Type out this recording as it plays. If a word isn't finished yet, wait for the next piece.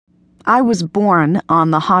I was born on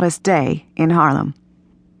the hottest day in Harlem.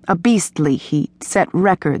 A beastly heat set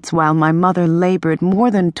records while my mother labored more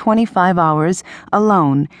than 25 hours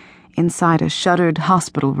alone inside a shuttered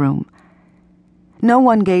hospital room. No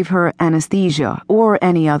one gave her anesthesia or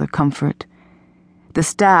any other comfort. The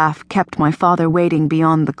staff kept my father waiting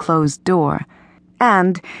beyond the closed door,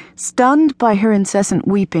 and, stunned by her incessant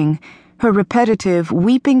weeping, her repetitive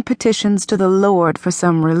weeping petitions to the Lord for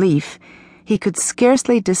some relief, he could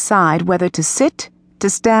scarcely decide whether to sit, to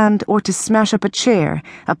stand, or to smash up a chair,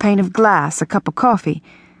 a pane of glass, a cup of coffee.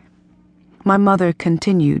 My mother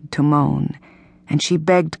continued to moan, and she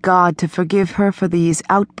begged God to forgive her for these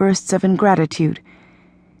outbursts of ingratitude.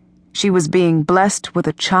 She was being blessed with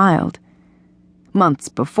a child. Months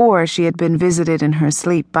before, she had been visited in her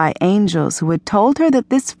sleep by angels who had told her that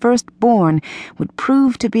this firstborn would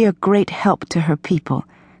prove to be a great help to her people,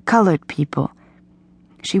 colored people.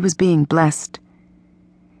 She was being blessed.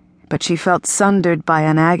 But she felt sundered by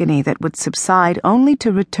an agony that would subside only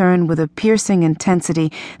to return with a piercing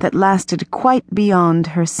intensity that lasted quite beyond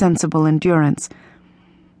her sensible endurance.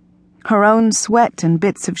 Her own sweat and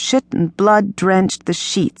bits of shit and blood drenched the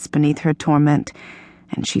sheets beneath her torment,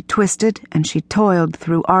 and she twisted and she toiled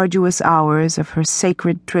through arduous hours of her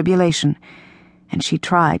sacred tribulation, and she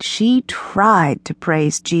tried to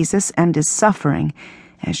praise Jesus and his suffering,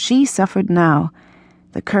 as she suffered now,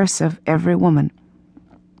 the curse of every woman.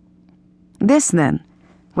 This, then,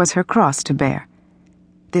 was her cross to bear,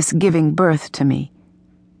 this giving birth to me.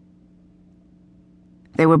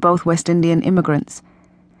 They were both West Indian immigrants.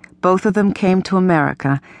 Both of them came to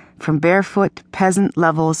America from barefoot peasant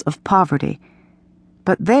levels of poverty,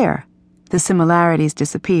 but there the similarities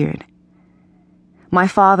disappeared. My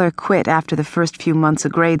father quit after the first few months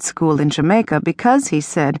of grade school in Jamaica because, he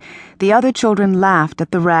said, the other children laughed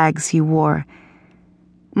at the rags he wore.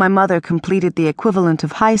 My mother completed the equivalent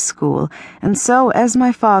of high school, and so, as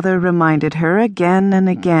my father reminded her again and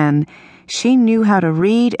again, she knew how to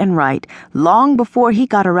read and write long before he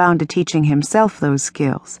got around to teaching himself those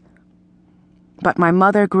skills. But my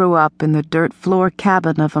mother grew up in the dirt floor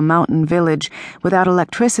cabin of a mountain village without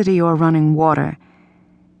electricity or running water.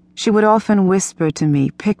 She would often whisper to me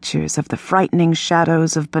pictures of the frightening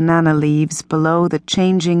shadows of banana leaves below the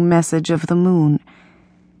changing message of the moon.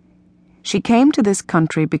 She came to this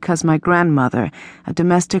country because my grandmother, a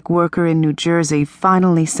domestic worker in New Jersey,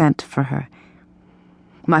 finally sent for her.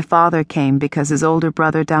 My father came because his older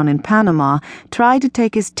brother down in Panama tried to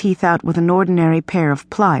take his teeth out with an ordinary pair of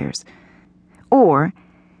pliers. Or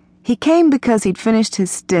he came because he'd finished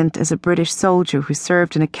his stint as a British soldier who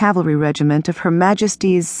served in a cavalry regiment of Her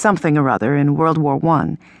Majesty's something or other in World War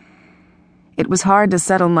I. It was hard to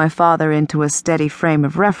settle my father into a steady frame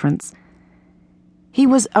of reference. He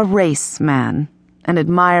was a race man, an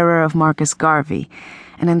admirer of Marcus Garvey,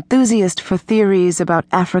 an enthusiast for theories about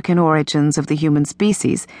African origins of the human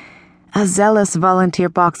species, a zealous volunteer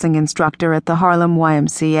boxing instructor at the Harlem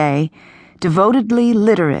YMCA, devotedly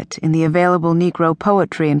literate in the available Negro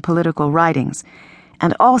poetry and political writings,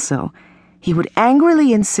 and also he would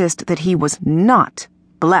angrily insist that he was not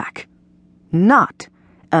black, not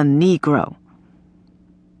a Negro.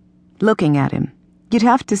 Looking at him, you'd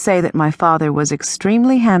have to say that my father was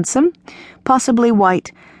extremely handsome, possibly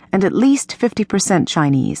white, and at least 50%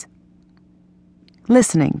 Chinese.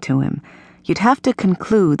 Listening to him, you'd have to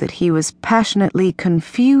conclude that he was passionately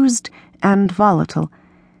confused and volatile.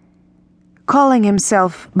 Calling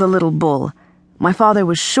himself the Little Bull, my father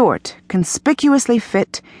was short, conspicuously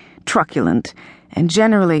fit, truculent, and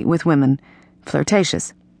generally, with women,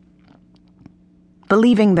 flirtatious.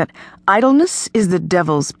 Believing that idleness is the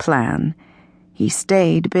devil's plan, he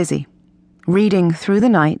stayed busy, reading through the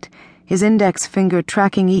night, his index finger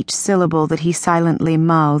tracking each syllable that he silently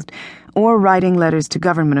mouthed, or writing letters to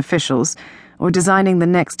government officials, or designing the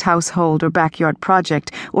next household or backyard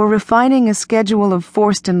project, or refining a schedule of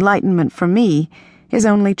forced enlightenment for me, his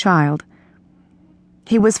only child.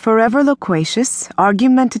 He was forever loquacious,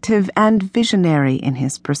 argumentative, and visionary in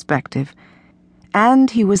his perspective. And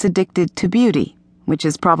he was addicted to beauty, which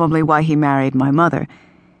is probably why he married my mother.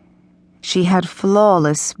 She had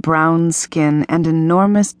flawless brown skin and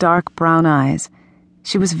enormous dark brown eyes.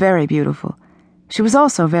 She was very beautiful. She was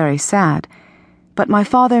also very sad, but my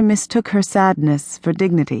father mistook her sadness for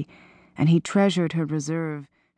dignity, and he treasured her reserve.